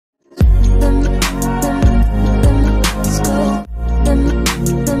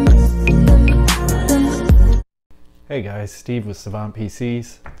Hey guys, Steve with Savant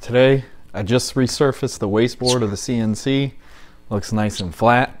PCs. Today, I just resurfaced the wasteboard of the CNC. Looks nice and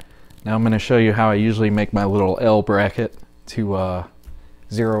flat. Now I'm going to show you how I usually make my little L bracket to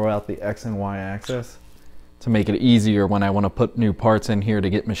zero out the X and Y axis. To make it easier when I want to put new parts in here to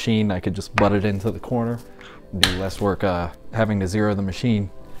get machined, I could just butt it into the corner and do less work having to zero the machine.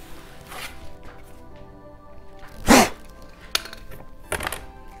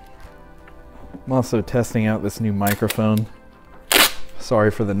 I'm also testing out this new microphone. Sorry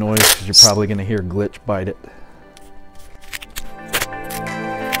for the noise, because you're probably going to hear Glitch bite it.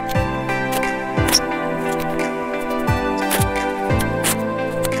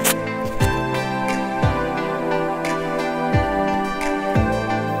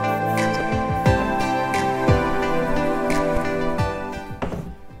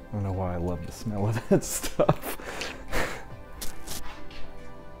 I don't know why I love the smell of that stuff.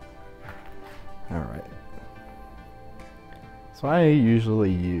 Alright, so I usually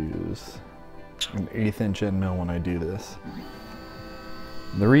use an 1/8 inch end mill when I do this.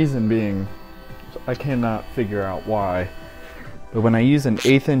 The reason being, I cannot figure out why, but when I use an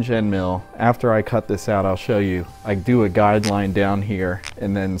 1/8 inch end mill, after I cut this out, I'll show you, I do a guideline down here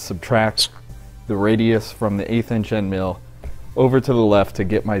and then subtract the radius from the 1/8 inch end mill over to the left to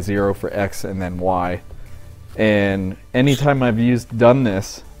get my zero for X and then Y. And anytime I've done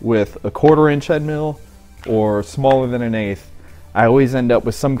this with a 1/4 inch end mill or smaller than an 1/8, I always end up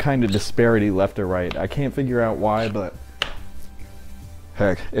with some kind of disparity left or right. I can't figure out why, but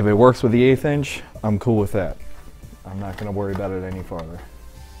heck, if it works with the 1/8 inch, I'm cool with that. I'm not going to worry about it any farther.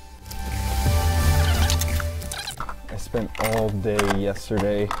 I spent all day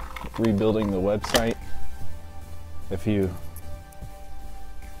yesterday rebuilding the website. If you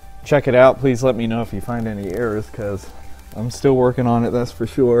check it out, please let me know if you find any errors, because I'm still working on it, that's for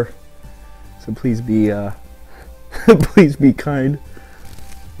sure. So please be please be kind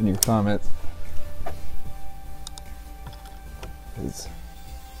in your comments, because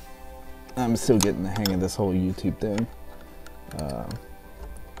I'm still getting the hang of this whole YouTube thing.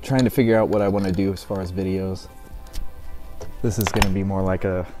 Trying to figure out what I want to do as far as videos. This is going to be more like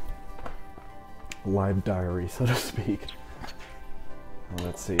a live diary, so to speak.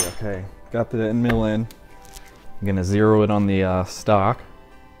 Let's see, okay, got the end mill in. I'm gonna zero it on the stock.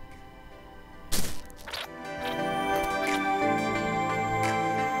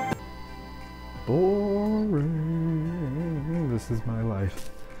 Boring, this is my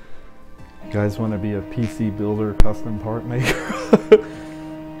life. You guys want to be a PC builder, custom part maker?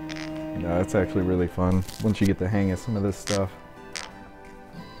 No, it's actually really fun once you get the hang of some of this stuff.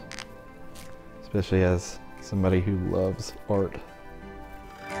 Especially as somebody who loves art.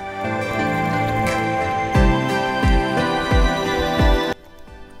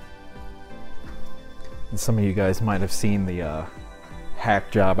 And some of you guys might have seen the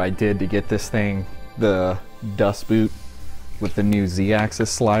hack job I did to get this thing, the dust boot with the new Z-axis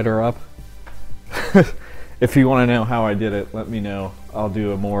slider up. If you want to know how I did it, let me know. I'll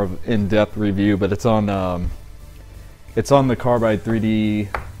do a more in-depth review, but it's on the Carbide 3D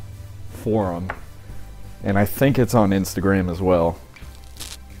forum, and I think it's on Instagram as well.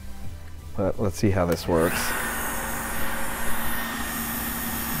 But let's see how this works.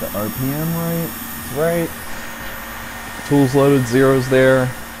 The RPM right? Tools loaded, zeros there.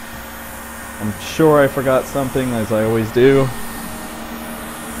 I'm sure I forgot something, as I always do.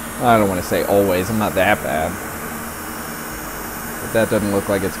 I don't want to say always, I'm not that bad. But that doesn't look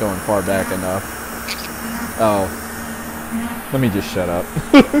like it's going far back enough. Oh. Let me just shut up.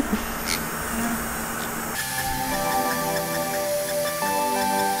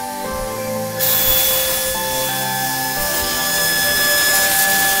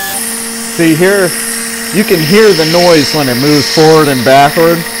 See here, you can hear the noise when it moves forward and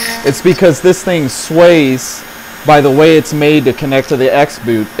backward. It's because this thing sways by the way it's made to connect to the X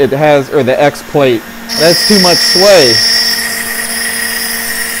boot. It has, or the X plate. That's too much sway.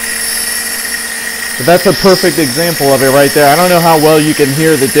 But that's a perfect example of it right there. I don't know how well you can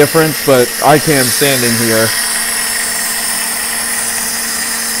hear the difference, but I can standing here.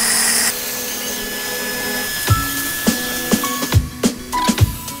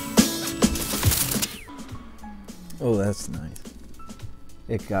 Oh, that's nice.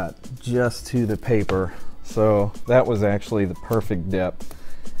 It got just to the paper, so that was actually the perfect depth.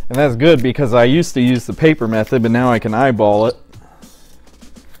 And that's good, because I used to use the paper method, but now I can eyeball it.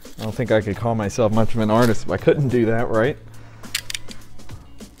 I don't think I could call myself much of an artist if I couldn't do that, right?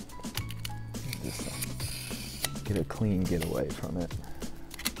 Just get a clean getaway from it.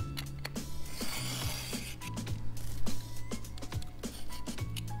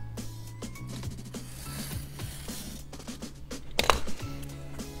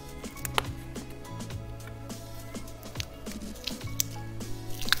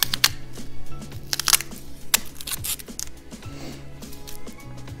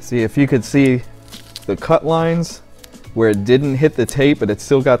 See, if you could see the cut lines where it didn't hit the tape, but it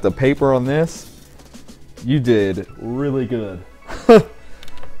still got the paper on this, you did really good.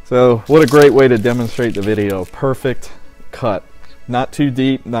 So what a great way to demonstrate the video. Perfect cut. Not too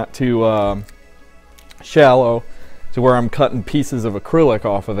deep, not too shallow to where I'm cutting pieces of acrylic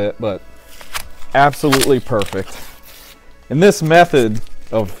off of it, but absolutely perfect. And this method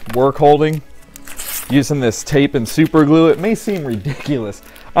of work holding, using this tape and super glue, it may seem ridiculous.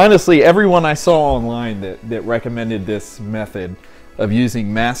 Honestly, everyone I saw online that recommended this method of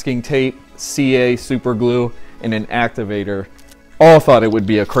using masking tape, CA, super glue, and an activator all thought it would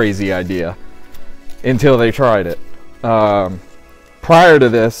be a crazy idea until they tried it. Prior to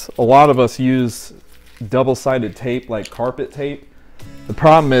this, a lot of us use double-sided tape like carpet tape. The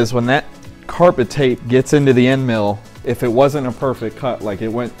problem is when that carpet tape gets into the end mill, if it wasn't a perfect cut, like it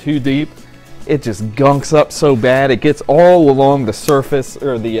went too deep, it just gunks up so bad. It gets all along the surface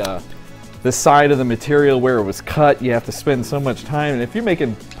or the side of the material where it was cut. You have to spend so much time, and if you're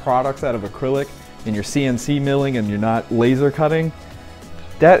making products out of acrylic and you're CNC milling and you're not laser cutting,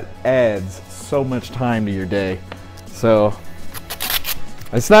 that adds so much time to your day. So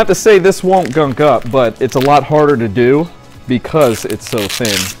it's not to say this won't gunk up, but it's a lot harder to do because it's so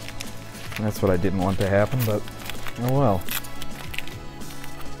thin. That's what I didn't want to happen, but oh well.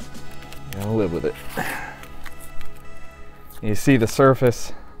 I'll live with it. You see the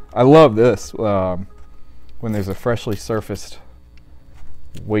surface. I love this when there's a freshly surfaced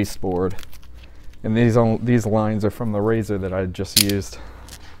wasteboard. And these lines are from the razor that I just used.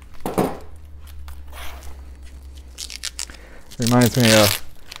 Reminds me of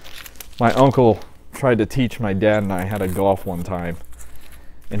my uncle tried to teach my dad and I how to golf one time.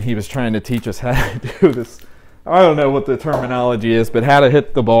 And he was trying to teach us how to do this. I don't know what the terminology is, but how to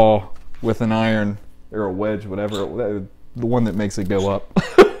hit the ball with an iron or a wedge, whatever, the one that makes it go up.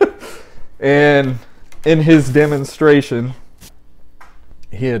 And in his demonstration,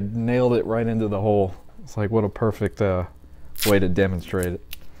 he had nailed it right into the hole. It's like, what a perfect way to demonstrate it.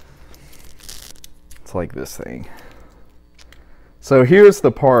 It's like this thing. So here's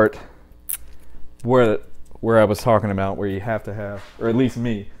the part where I was talking about, where you have to have, or at least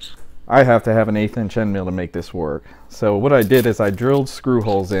me, I have to have an 1/8 inch end mill to make this work. So what I did is I drilled screw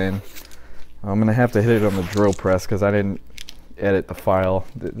holes in. I'm gonna have to hit it on the drill press because I didn't edit the file.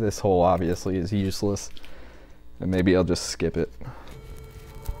 This hole obviously is useless, and maybe I'll just skip it.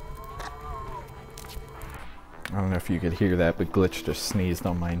 I don't know if you could hear that, but Glitch just sneezed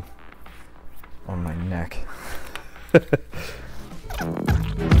on my neck.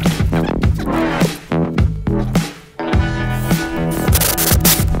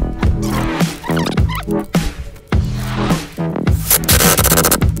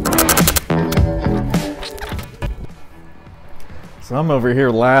 So I'm over here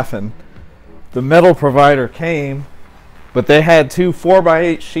laughing. The metal provider came, but they had 2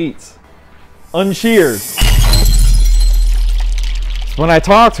 4x8 sheets, unsheared. When I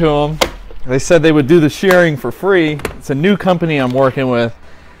talked to them, they said they would do the shearing for free. It's a new company I'm working with,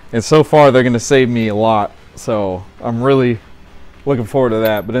 and so far they're going to save me a lot. So I'm really looking forward to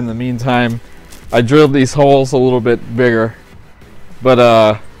that. But in the meantime, I drilled these holes a little bit bigger.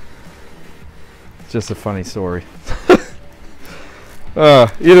 But it's just a funny story.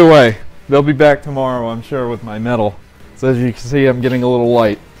 Either way, they'll be back tomorrow, I'm sure, with my metal. So as you can see, I'm getting a little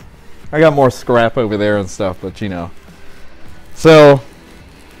light. I got more scrap over there and stuff, but you know. So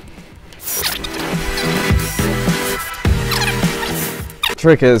the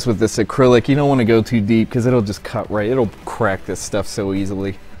trick is with this acrylic, you don't want to go too deep because it'll just cut right. It'll crack this stuff so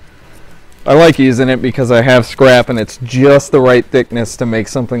easily. I like using it because I have scrap and it's just the right thickness to make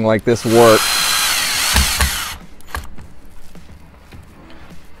something like this work.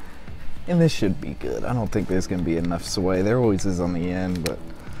 And this should be good. I don't think there's going to be enough sway. There always is on the end, but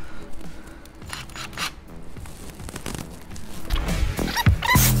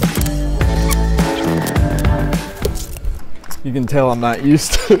you can tell I'm not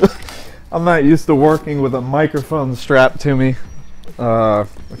used to working with a microphone strapped to me. I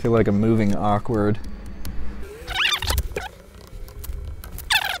feel like I'm moving awkward.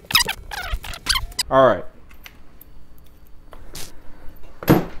 All right.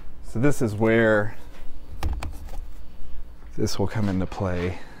 So this is where this will come into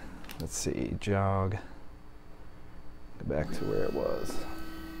play. Let's see, jog. Go back to where it was.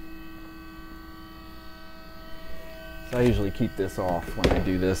 So I usually keep this off when I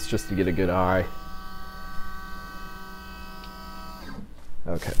do this just to get a good eye.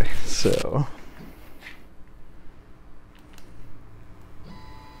 Okay, so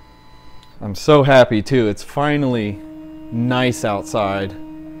I'm so happy too. It's finally nice outside.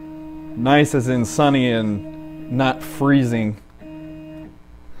 Nice as in sunny and not freezing.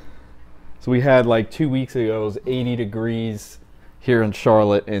 So we had like 2 weeks ago, it was 80 degrees here in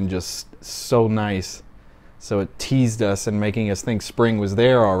Charlotte and just so nice. So it teased us and making us think spring was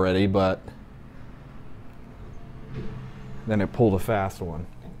there already, but then it pulled a fast one.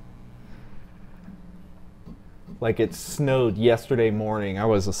 Like it snowed yesterday morning. I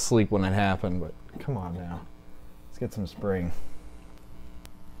was asleep when it happened, but come on now. Let's get some spring.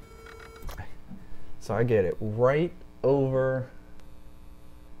 So I get it right over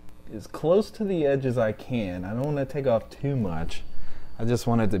as close to the edge as I can. I don't want to take off too much. I just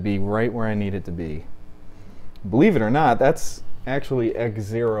want it to be right where I need it to be. Believe it or not, that's actually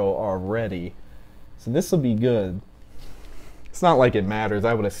X0 already. So this will be good. It's not like it matters.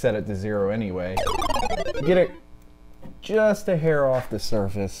 I would have set it to 0 anyway. Get it just a hair off the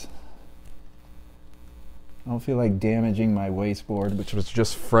surface. I don't feel like damaging my wasteboard, which was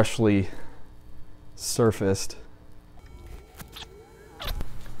just freshly surfaced.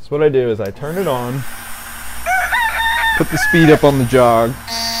 So what I do is I turn it on, put the speed up on the jog,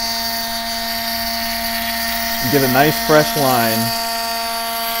 and get a nice fresh line,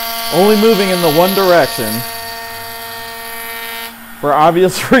 only moving in the one direction for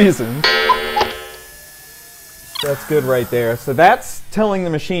obvious reasons. That's good right there. So that's telling the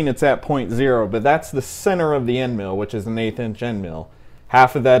machine it's at 0.0, but that's the center of the end mill, which is an 1/8 inch end mill.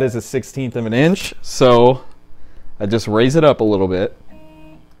 Half of that is a 1/16 of an inch, so I just raise it up a little bit.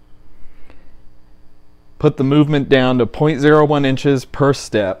 Put the movement down to 0.01 inches per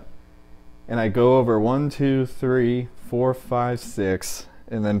step, and I go over 1, 2, 3, 4, 5, 6,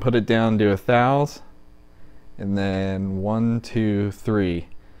 and then put it down to 1,000, and then 1, 2, 3.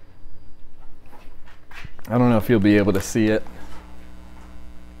 I don't know if you'll be able to see it,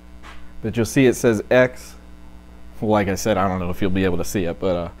 but you'll see it says X. Well, like I said, I don't know if you'll be able to see it,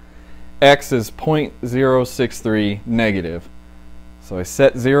 but X is 0.063 negative. So I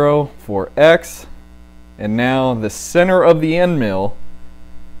set 0 for X, and now the center of the end mill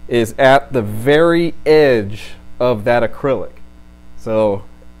is at the very edge of that acrylic. So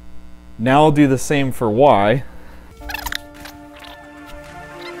now I'll do the same for Y.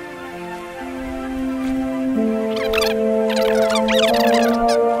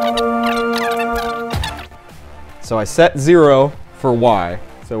 So I set 0 for Y.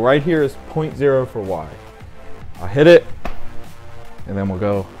 So right here is 0.0 for Y. I'll hit it, and then we'll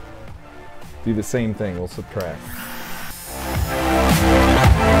go do the same thing. We'll subtract.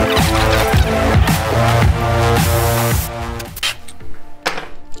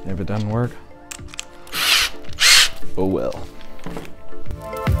 If it doesn't work, oh well.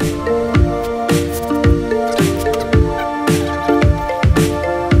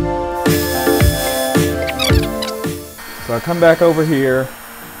 So I come back over here,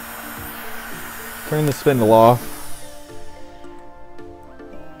 turn the spindle off,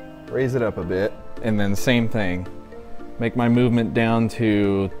 raise it up a bit, and then same thing. Make my movement down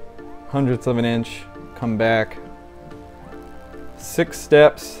to 100ths of an inch, come back 6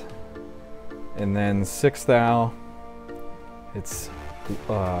 steps, and then 6 thou. It's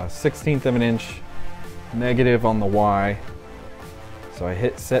 1/16 of an inch negative on the Y. So I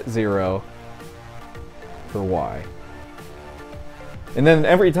hit set 0 for Y. And then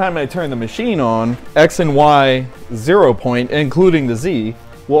every time I turn the machine on, X and Y 0 point, including the Z,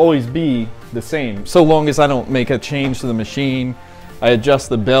 will always be the same, so long as I don't make a change to the machine, I adjust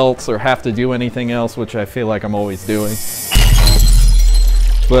the belts, or have to do anything else, which I feel like I'm always doing.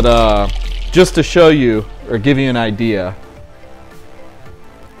 But just to show you, or give you an idea,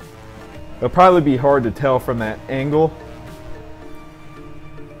 it'll probably be hard to tell from that angle,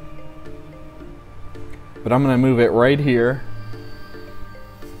 but I'm going to move it right here.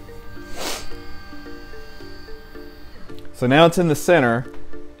 So now it's in the center.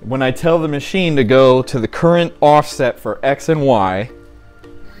 When I tell the machine to go to the current offset for X and Y,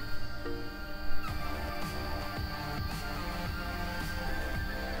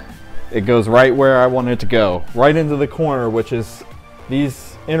 it goes right where I want it to go, right into the corner, which is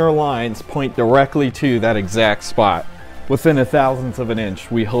these inner lines point directly to that exact spot, within 1,000th of an inch,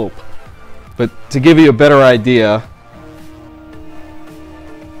 we hope. But to give you a better idea,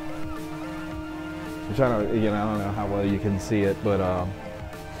 which I don't know how well you can see it, but I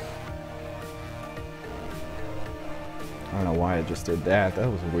don't know why it just did that. That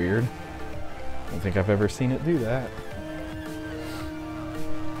was weird. I don't think I've ever seen it do that.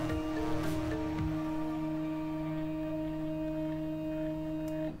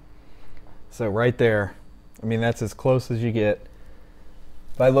 So right there, I mean, that's as close as you get.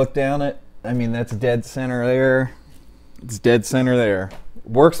 If I look down it, I mean, that's dead center there. It's dead center there.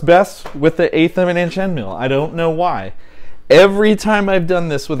 Works best with the 1/8 of an inch end mill. I don't know why. Every time I've done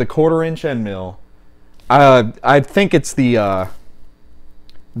this with a 1/4 inch end mill, I think it's the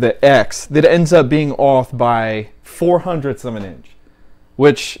X that ends up being off by 4/100ths of an inch,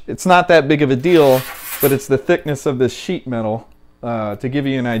 which it's not that big of a deal, but it's the thickness of this sheet metal. To give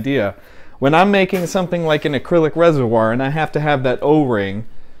you an idea, when I'm making something like an acrylic reservoir and I have to have that O-ring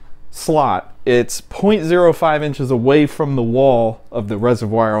slot, it's 0.05 inches away from the wall of the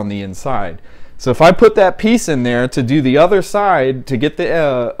reservoir on the inside. So if I put that piece in there to do the other side to get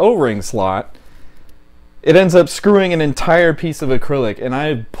the O-ring slot, it ends up screwing an entire piece of acrylic, and I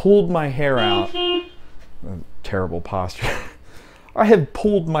have pulled my hair out. Terrible posture. I have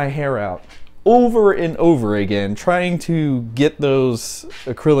pulled my hair out over and over again trying to get those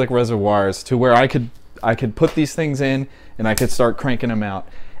acrylic reservoirs to where I could put these things in and I could start cranking them out.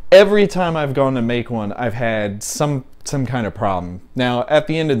 Every time I've gone to make one, I've had some kind of problem. Now, at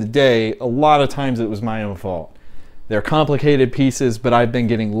the end of the day, a lot of times it was my own fault. They're complicated pieces, but I've been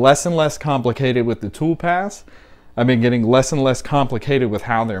getting less and less complicated with the tool pass. I've been getting less and less complicated with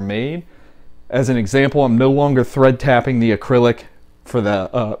how they're made. As an example, I'm no longer thread tapping the acrylic for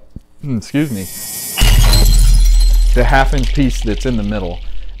the excuse me, the 1/2 inch piece that's in the middle,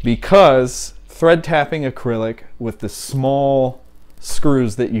 because thread tapping acrylic with the small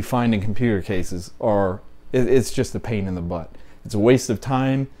screws that you find in computer cases it's just a pain in the butt. It's a waste of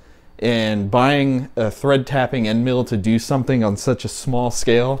time, and buying a thread tapping end mill to do something on such a small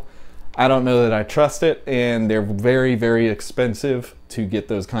scale, I don't know that I trust it, and they're very, very expensive to get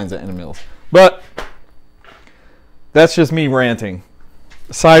those kinds of end mills. But that's just me ranting.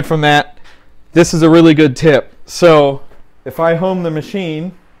 Aside from that, this is a really good tip. So if I home the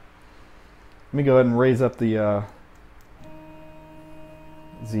machine, let me go ahead and raise up the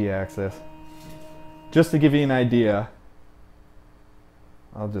Z-axis just to give you an idea.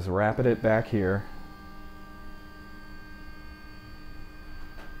 I'll just rapid it back here.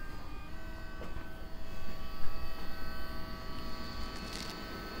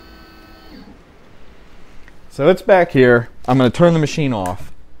 So it's back here. I'm going to turn the machine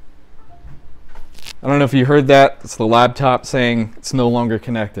off. I don't know if you heard that. It's the laptop saying it's no longer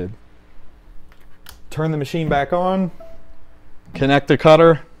connected. Turn the machine back on. Connect the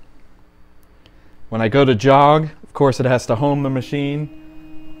cutter. When I go to jog, of course it has to home the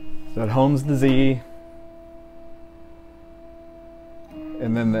machine. So it homes the Z.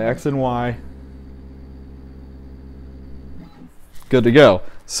 And then the X and Y. Good to go.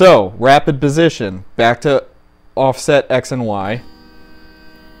 So, rapid position. Back to offset X and Y,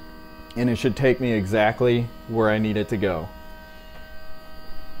 and it should take me exactly where I need it to go.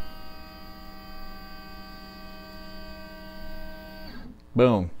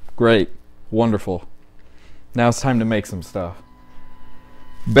 Boom. Great. Wonderful. Now it's time to make some stuff.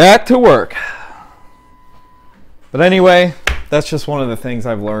 Back to work. But anyway, that's just one of the things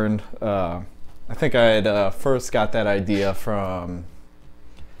I've learned. I think I had first got that idea from,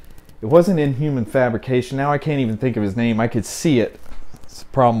 it wasn't Inhuman Fabrication. Now I can't even think of his name. I could see it. It's a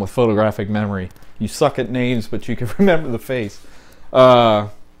problem with photographic memory. You suck at names, but you can remember the face.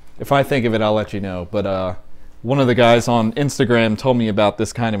 If I think of it, I'll let you know. But one of the guys on Instagram told me about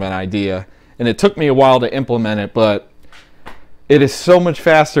this kind of an idea, and it took me a while to implement it, but it is so much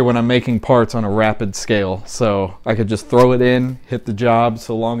faster when I'm making parts on a rapid scale. So I could just throw it in, hit the job,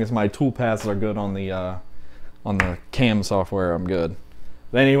 so long as my tool paths are good on the CAM software, I'm good.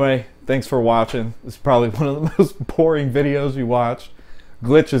 But anyway, thanks for watching. This is probably one of the most boring videos you watched.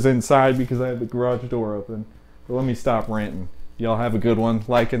 Glitches inside because I had the garage door open. But let me stop ranting. Y'all have a good one.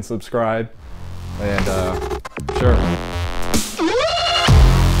 Like and subscribe. And sure.